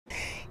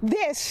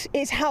This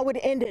is how it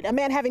ended. A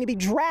man having to be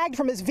dragged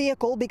from his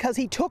vehicle because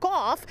he took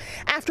off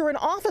after an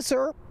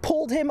officer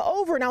pulled him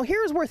over. Now,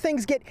 here's where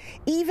things get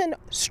even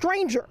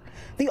stranger.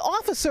 The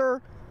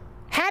officer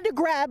had to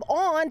grab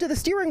onto the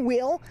steering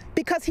wheel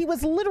because he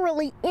was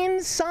literally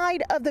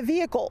inside of the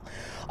vehicle.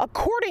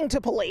 According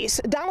to police,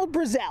 Donald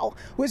Brazel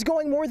was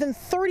going more than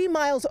 30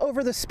 miles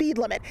over the speed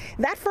limit.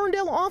 That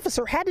Ferndale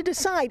officer had to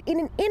decide in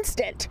an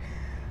instant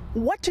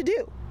what to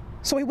do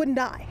so he wouldn't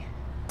die.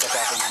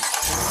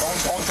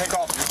 Don't take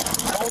off, dude.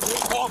 Don't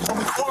take off from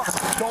the car.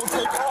 Don't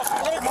take off.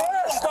 Hey,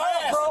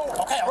 stop,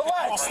 bro. Okay,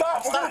 relax.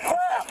 Stop.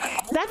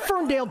 That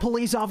Ferndale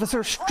police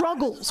officer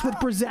struggles with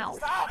Brazel.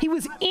 He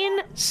was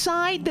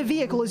inside the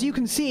vehicle, as you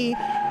can see,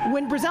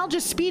 when Brazel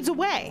just speeds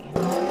away.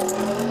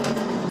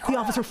 The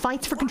officer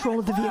fights for control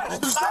of the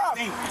vehicle. Stop.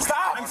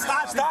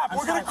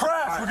 We're going to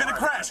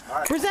crash.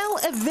 Brazel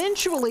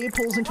eventually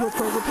pulls into a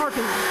Kroger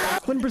parking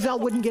lot. When Brazel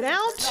wouldn't get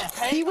out,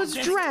 he was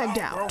dragged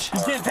out.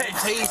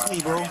 Tase me,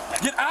 bro.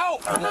 Get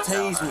out.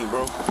 Tase me,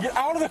 bro. Get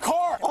out of the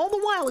car. All the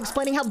while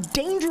explaining how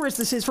dangerous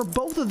this is for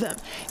both of them.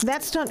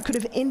 That stunt could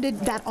have ended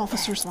that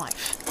officer's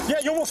life. Yeah,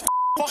 you almost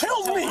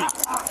killed me.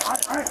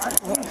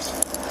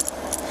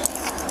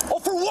 Oh,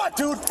 for what,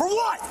 dude? For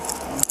what?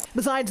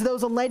 Besides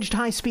those alleged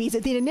high speeds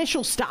at the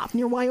initial stop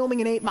near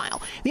Wyoming and 8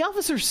 Mile, the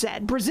officer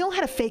said Brazel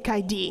had a fake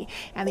ID,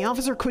 and the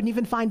officer couldn't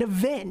even find a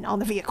VIN on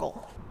the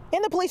vehicle.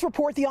 In the police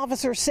report, the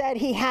officer said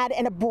he had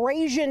an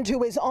abrasion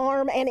to his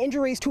arm and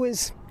injuries to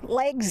his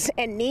legs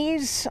and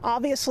knees,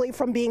 obviously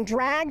from being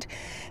dragged.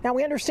 Now,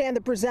 we understand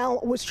that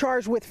Brazel was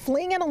charged with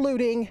fleeing and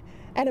eluding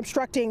and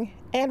obstructing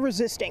and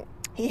resisting.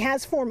 He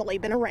has formally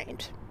been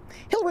arraigned.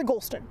 Hillary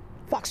Golston,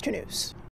 Fox 2 News.